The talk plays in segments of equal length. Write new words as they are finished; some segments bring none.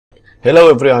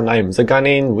Hello everyone, I'm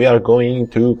Zaganin. We are going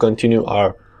to continue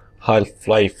our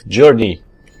Half-Life journey.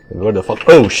 And where the fuck?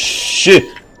 Oh shit!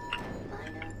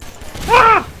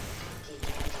 Ah!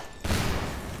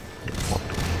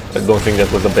 I don't think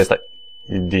that was the best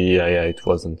idea. Yeah, it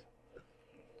wasn't.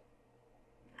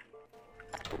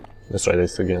 Let's try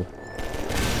this again.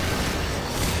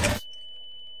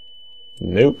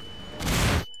 Nope.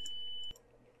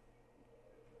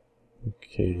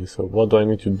 Okay, so what do I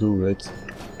need to do, right?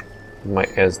 My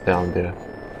ass down there.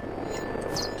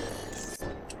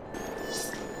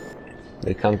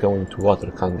 They can't go into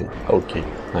water, can they? Okay,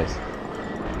 nice.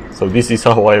 So this is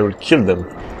how I will kill them.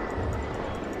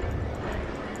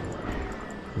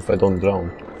 If I don't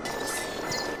drown.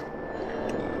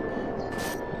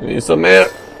 Need some air.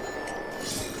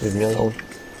 Leave me alone.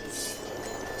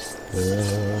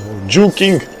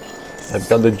 Juking! I've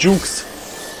got the jukes.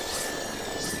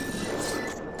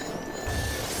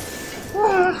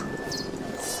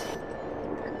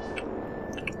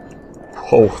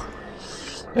 Oh,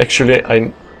 actually,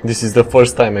 this is the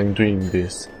first time I'm doing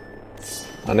this.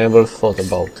 I never thought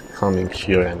about coming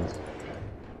here and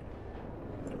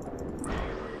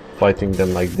fighting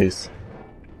them like this.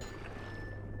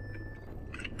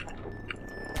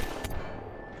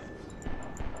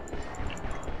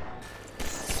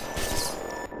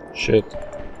 Shit.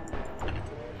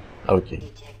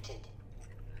 Okay.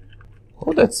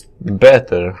 Oh, that's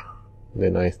better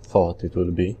than I thought it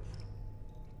would be.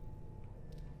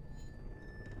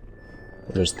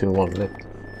 There's still one left.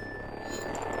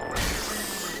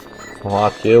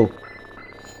 Fuck you.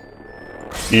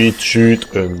 Eat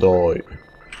shit and die.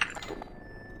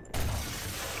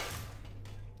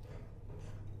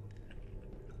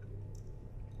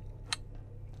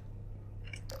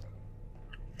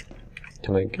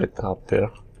 Can I get up there?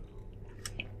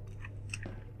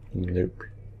 Nope.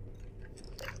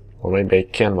 Or maybe I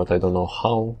can, but I don't know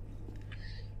how.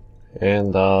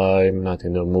 And I'm not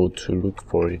in the mood to look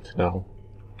for it now.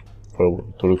 To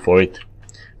look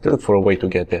for a way to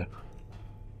get there.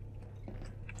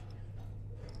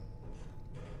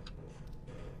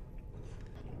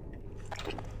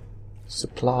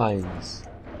 Supplies.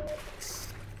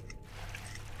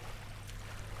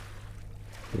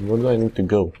 Where do I need to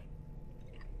go?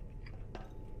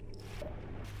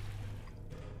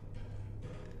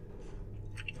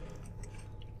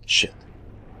 Shit.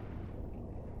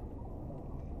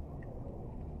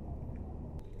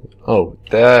 Oh,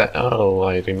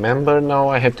 I remember now.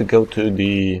 I have to go to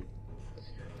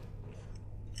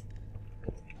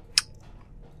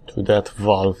that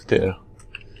valve there.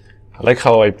 I like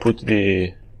how I put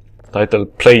the title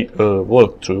play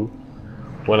walkthrough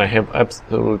when I have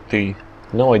absolutely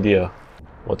no idea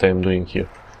what I am doing here.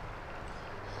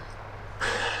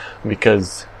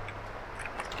 Because,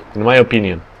 in my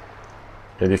opinion,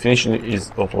 the definition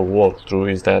of a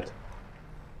walkthrough is that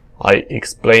I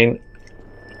explain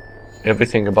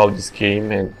everything about this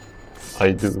game, and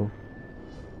I do.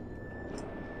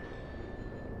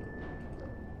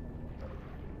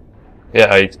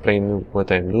 Yeah, I explain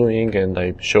what I'm doing, and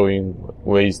I'm showing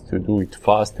ways to do it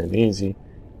fast and easy,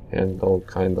 and all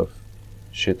kind of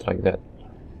shit like that.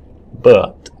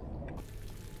 But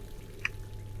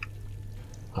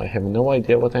I have no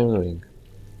idea what I'm doing.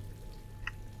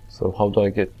 So how do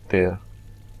I get there?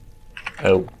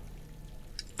 Oh.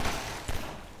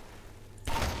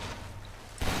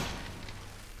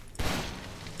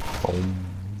 Bum,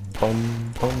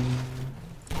 bum, bum,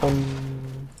 bum,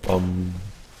 bum.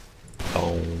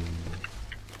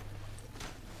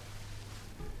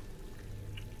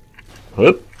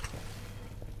 Whoop.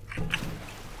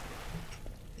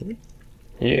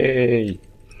 Yay!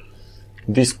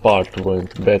 This part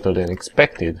went better than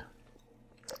expected.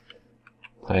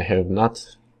 I have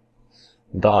not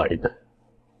died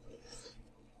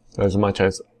as much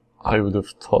as I would have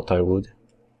thought I would.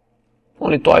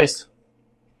 Only twice.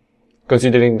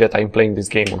 Considering that I'm playing this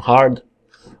game on hard,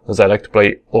 as I like to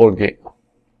play all the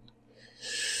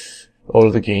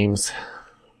games,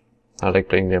 I like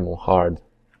playing them on hard,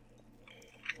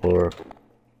 or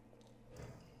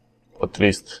at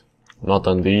least not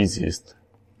on the easiest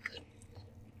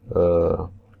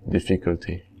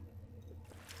difficulty.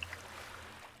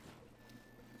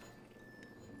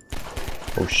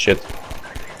 Oh shit!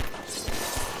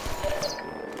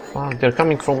 Ah, they're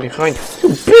coming from behind. You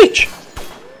bitch!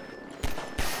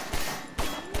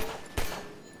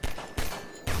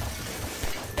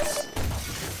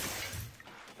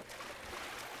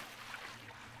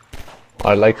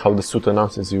 I like how the suit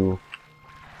announces you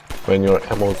when your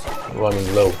ammo's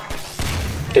running low.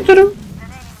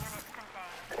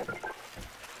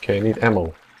 Okay, I need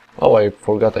ammo. Oh, I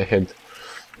forgot I had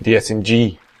the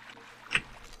SMG.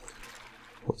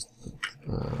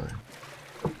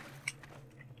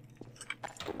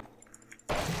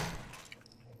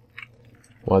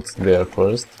 What's there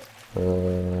first?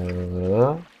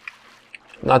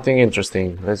 Nothing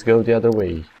interesting. Let's go the other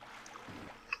way.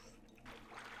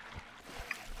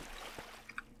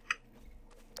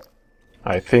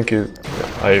 I think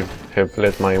I have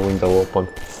let my window open.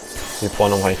 If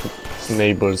one of my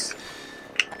neighbors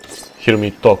hear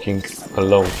me talking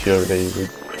alone here, they would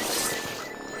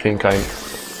think I'm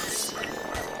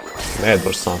mad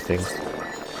or something.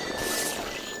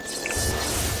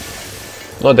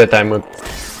 Not that I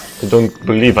don't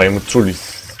believe I'm a truly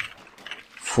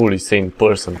fully sane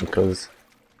person, because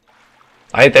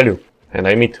I tell you, and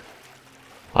I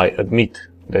admit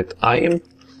that I am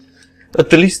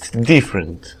at least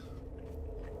different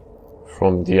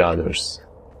from the others.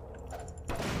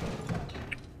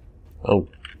 Oh.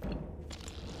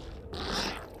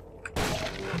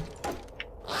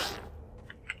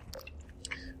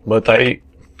 But I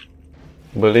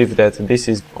believe that this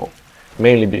is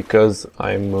mainly because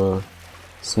I'm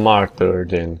smarter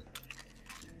than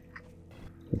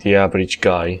the average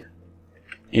guy,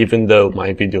 even though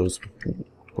my videos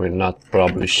will not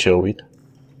probably show it.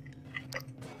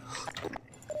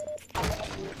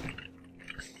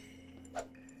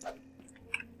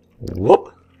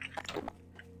 Whoop!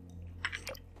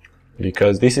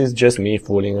 Because this is just me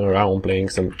fooling around playing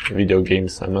some video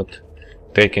games. I'm not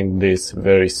taking this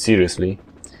very seriously.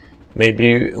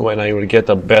 Maybe when I will get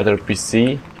a better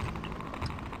PC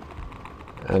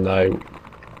and I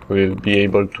will be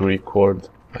able to record,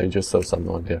 I just saw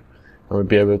someone there, I will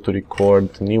be able to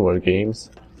record newer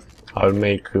games, I'll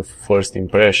make first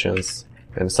impressions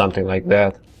and something like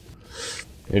that,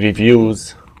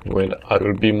 reviews, when I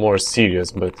will be more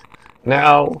serious. But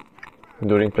now,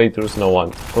 during playthroughs, no one,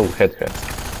 oh,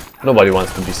 headcrabs, nobody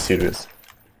wants to be serious.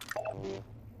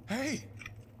 Hey,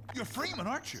 you're Freeman,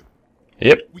 aren't you?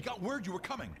 Yep. We got word you were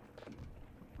coming.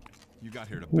 You got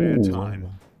here at a bad time.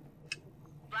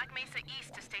 Black Mesa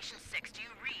East to Station 6. Do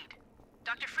you read?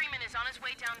 Dr. Freeman is on his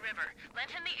way downriver. Lend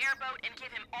him the airboat and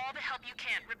give him all the help you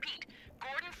can. Repeat,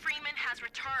 Gordon Freeman has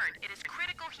returned. It is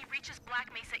critical he reaches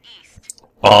Black Mesa East.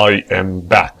 I am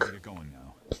back. Where are you going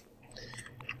now?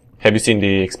 Have you seen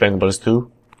the Expendables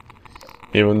 2?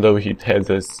 Even though it has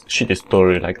a shitty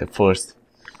story like the first,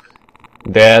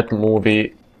 that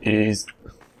movie is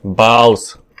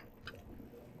boss.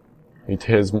 It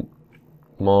has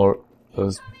more...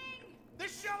 oh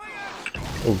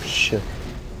shit.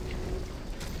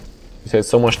 It has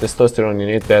so much testosterone in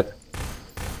it that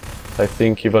I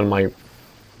think even my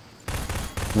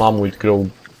mom would grow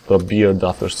a beard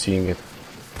after seeing it.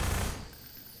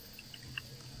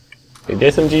 The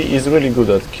SMG is really good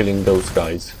at killing those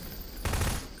guys.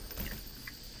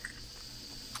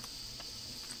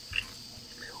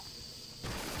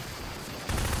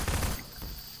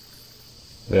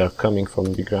 They are coming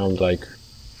from the ground like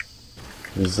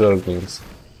zerglings.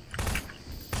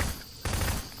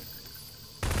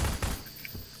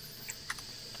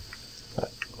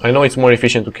 I know it's more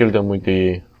efficient to kill them with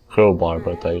the crowbar,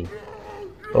 but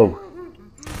oh.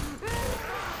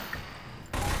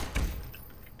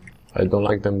 I don't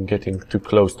like them getting too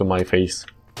close to my face.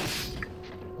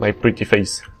 My pretty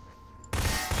face.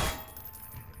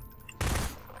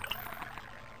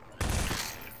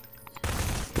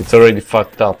 It's already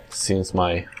fucked up since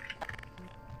one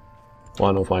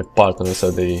of my partners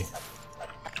at the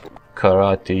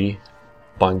karate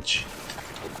punched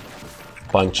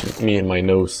me in my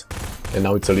nose, and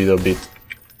now it's a little bit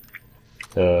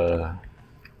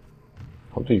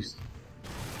how do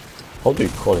you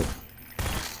call it?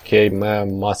 Okay,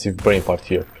 massive brain part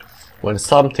here. When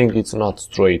something is not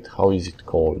straight, how is it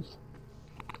called?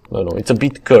 No, it's a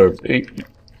bit curved.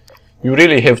 You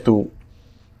really have to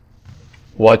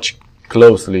watch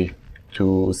closely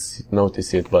to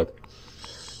notice it, but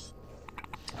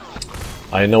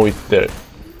I know it there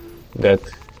that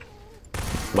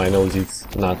my nose is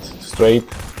not straight,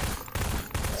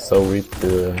 so it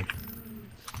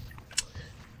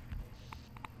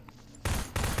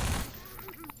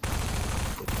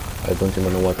I don't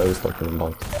even know what I was talking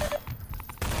about.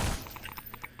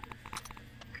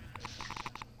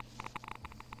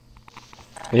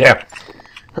 Yeah.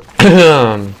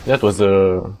 That was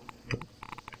a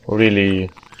really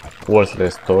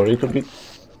worthless story to be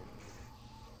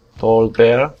told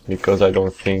there, because I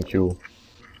don't think you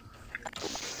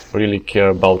really care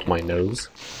about my nose.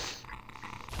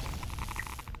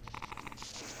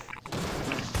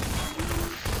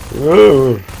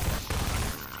 Whoa.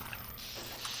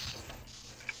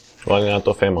 Running out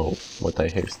of ammo, but I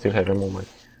still have ammo on my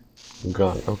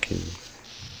gun. Okay.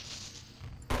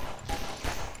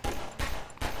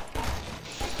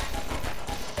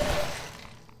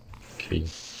 Okay.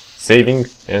 Saving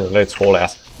and let's haul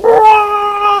ass.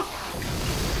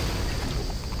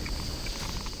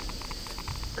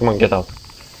 Come on, get out.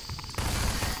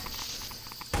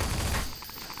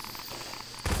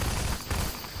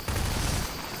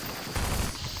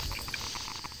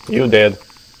 You dead.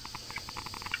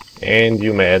 And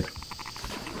you mad.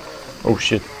 Oh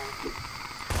shit.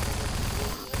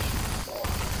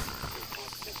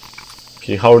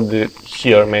 Okay, how are the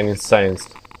here man in science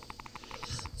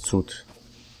suit?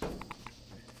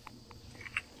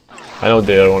 I know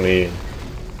they are only...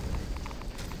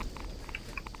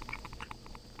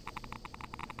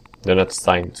 They're not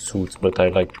signed suits, but I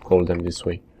like to call them this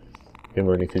way.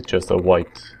 Even if it's just a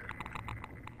white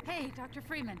Hey, Dr.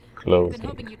 Freeman. clothing. Been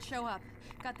hoping you'd show up.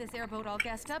 Got this airboat all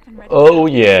gassed up and ready. Oh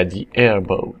yeah, the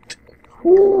airboat. It's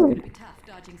gonna be tough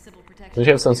dodging civil protection. Do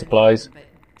you have some supplies? But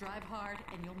drive hard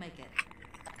and you'll make it.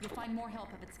 You'll find more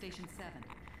help up at Station 7.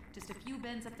 Just a few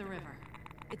bends up the river.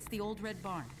 It's the old red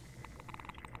barn.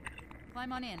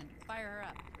 Climb on in and fire her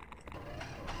up.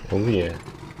 Oh yeah.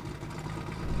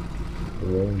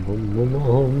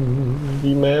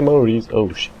 The memories.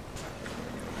 Oh shit.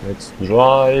 Let's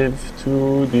drive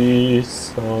to the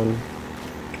sun.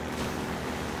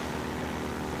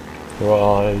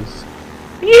 Rise.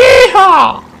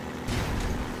 Yeehaw!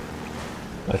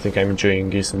 I think I'm enjoying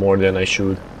this more than I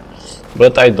should.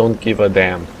 But I don't give a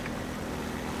damn.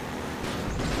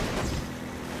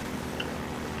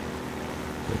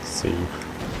 Let's see.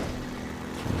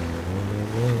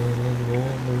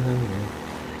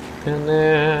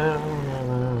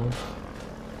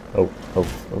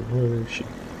 Oh shit.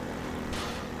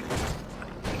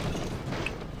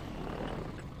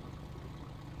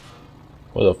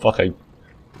 What the fuck, I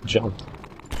jumped.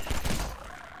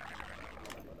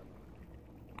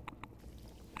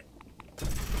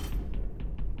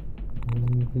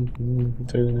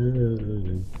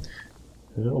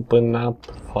 Open up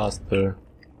faster.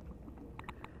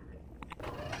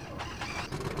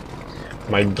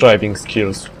 My driving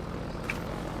skills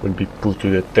will be put to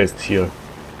the test here.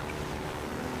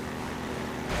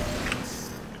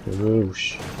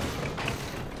 Whoosh.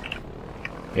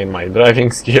 And my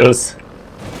driving skills,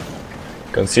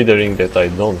 considering that I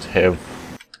don't have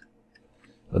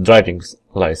a driving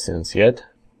license yet,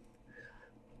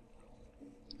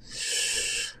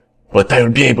 but I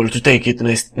will be able to take it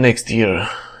next year,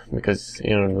 because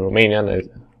in Romania,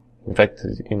 in fact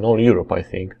in all Europe I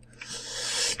think,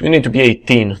 you need to be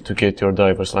 18 to get your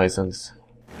driver's license,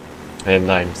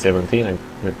 and I'm 17. I'm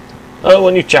with, oh,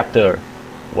 a new chapter,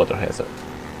 water hazard.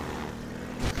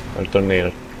 I'll turn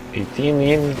 18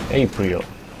 in April.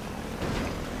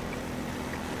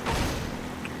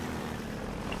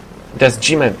 That's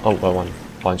G-Man. Oh, I want to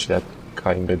punch that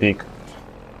guy in the dick.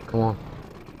 Come on.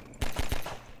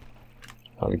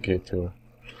 Alligator.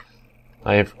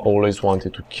 I have always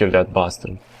wanted to kill that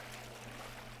bastard.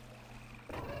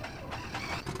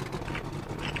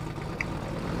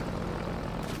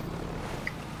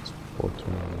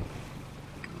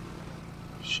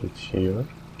 Shit here.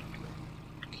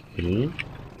 Okay.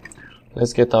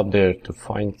 Let's get up there to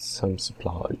find some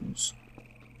supplies.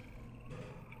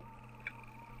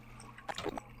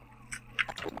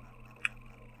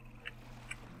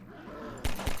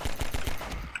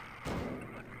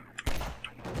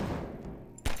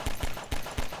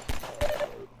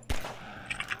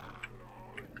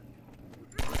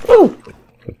 Oh!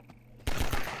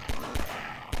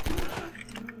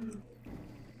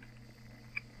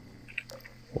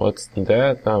 What's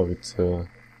that? Oh, it's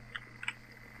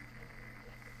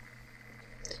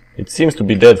it seems to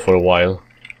be dead for a while.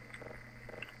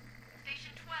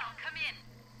 Station 12, come in.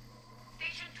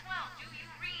 Station 12, do you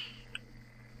read?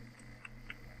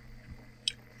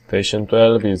 Station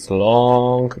 12 is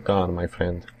long gone, my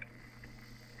friend.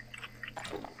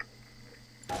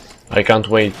 I can't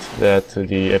wait that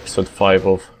the episode 5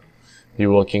 of The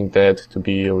Walking Dead to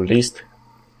be released,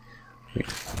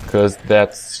 because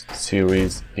that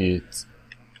series is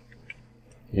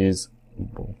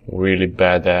really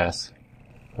badass.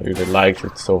 I really liked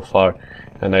it so far,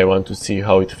 and I want to see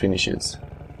how it finishes.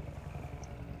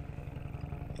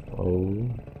 Oh,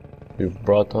 we've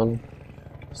brought on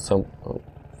some, oh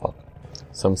fuck,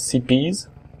 some CPs.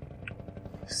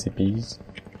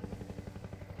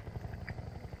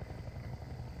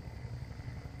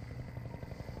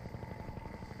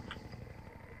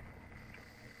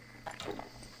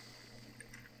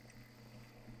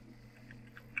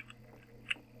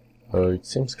 It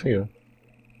seems clear.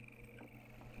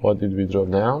 What did we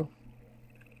drop down?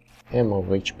 Ammo,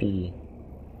 HP.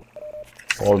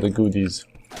 All the goodies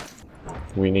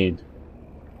we need.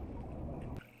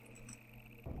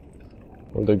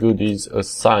 For the good is a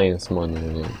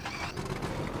scienceman.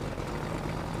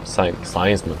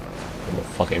 Scienceman. What the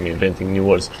fuck, I'm inventing new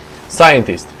words.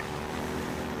 Scientist.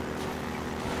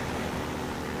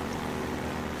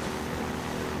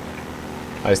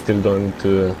 I still don't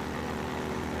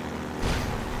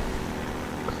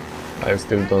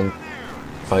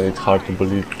find it hard to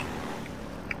believe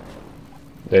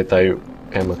that I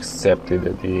am accepted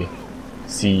at the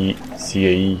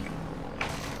CAE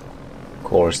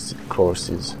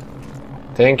courses.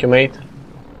 Thank you, mate.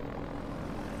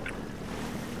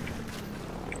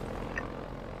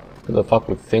 Who the fuck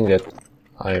would think that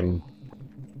I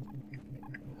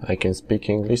can speak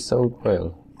English so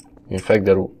well? In fact,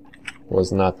 there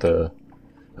was not a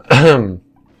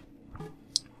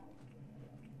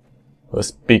a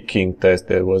speaking test.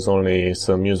 There was only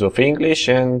some use of English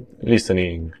and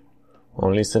listening.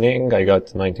 On listening, I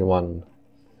got 91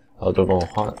 out of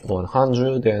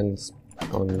 100, and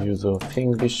on use of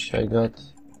English, I got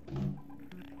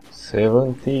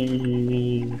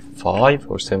 75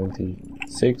 or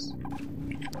 76,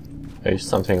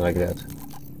 something like that.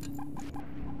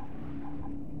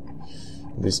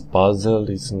 This puzzle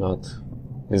is not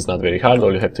very hard.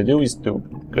 All you have to do is to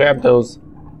grab those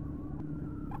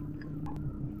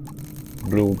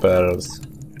blue barrels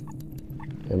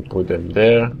and put them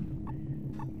there.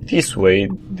 This way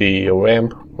the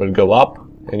ramp will go up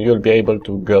and you'll be able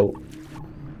to go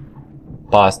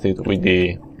past it with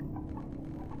the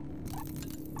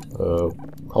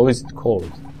how is it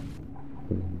called?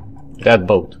 That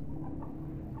boat.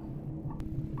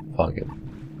 Fuck it.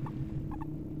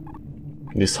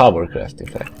 This hovercraft, in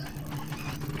fact.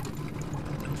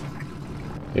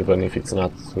 Even if it's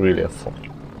not really a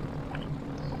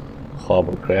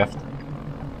hovercraft,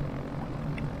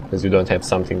 because you don't have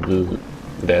something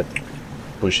that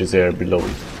pushes air below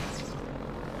it.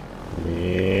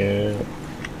 Yeah.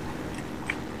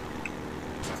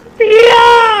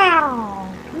 Yeah.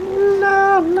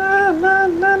 No, no, no,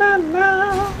 no, no,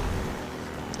 no.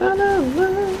 No, no, no,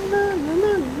 no,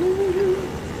 no,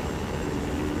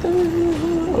 no.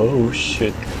 Oh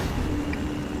shit.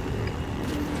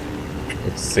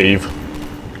 Let's save.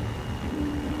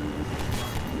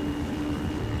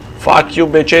 Fuck you,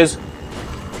 bitches.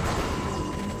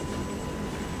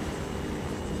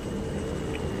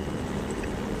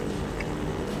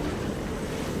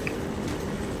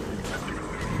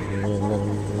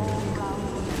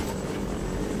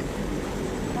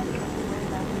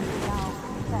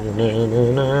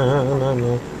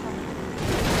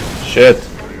 Shit.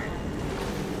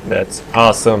 That's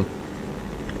awesome.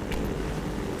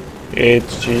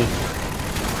 HG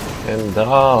and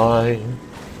I.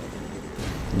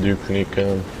 Duke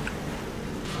Nukem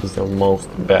is the most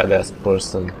badass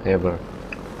person ever.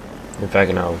 In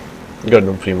fact, now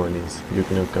Gordon Freeman is. Duke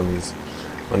Nukem is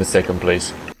on the second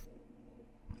place.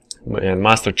 And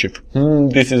Master Chief.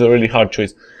 This is a really hard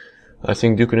choice. I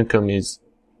think Duke Nukem is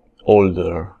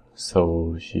older,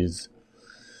 so he's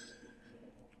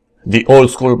the old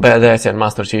school badass, and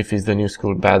Master Chief is the new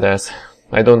school badass.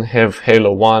 I don't have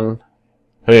Halo 1,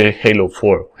 Halo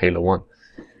 4, Halo 1,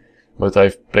 but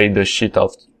I've played the shit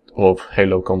out of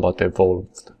Halo Combat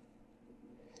Evolved.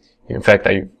 In fact,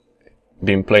 I've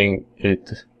been playing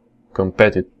it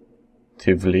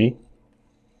competitively.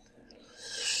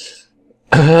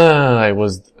 I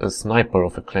was a sniper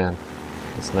of a clan.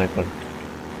 A sniper.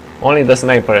 Only the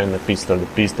sniper and the pistol. The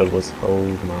pistol was, oh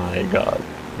my god,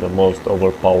 the most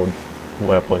overpowered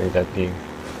weapon in that game.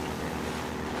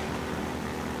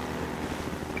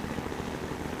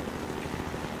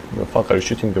 The fuck are you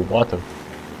shooting the water?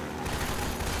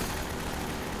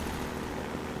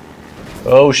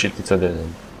 Oh shit, it's a dead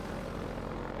end.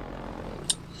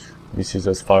 This is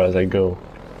as far as I go.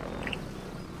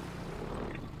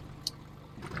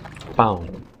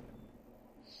 Pound.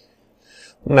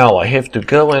 Now I have to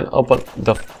go and open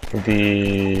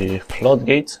the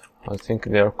floodgates, I think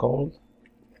they are called.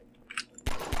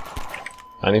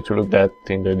 I need to look that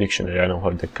in the dictionary. I know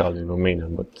how they're called in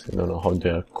Romanian, but I don't know how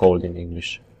they are called in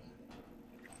English.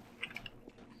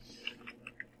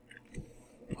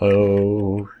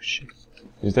 Oh shit.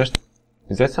 Is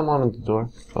there someone on the door?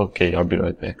 Okay, I'll be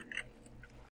right back.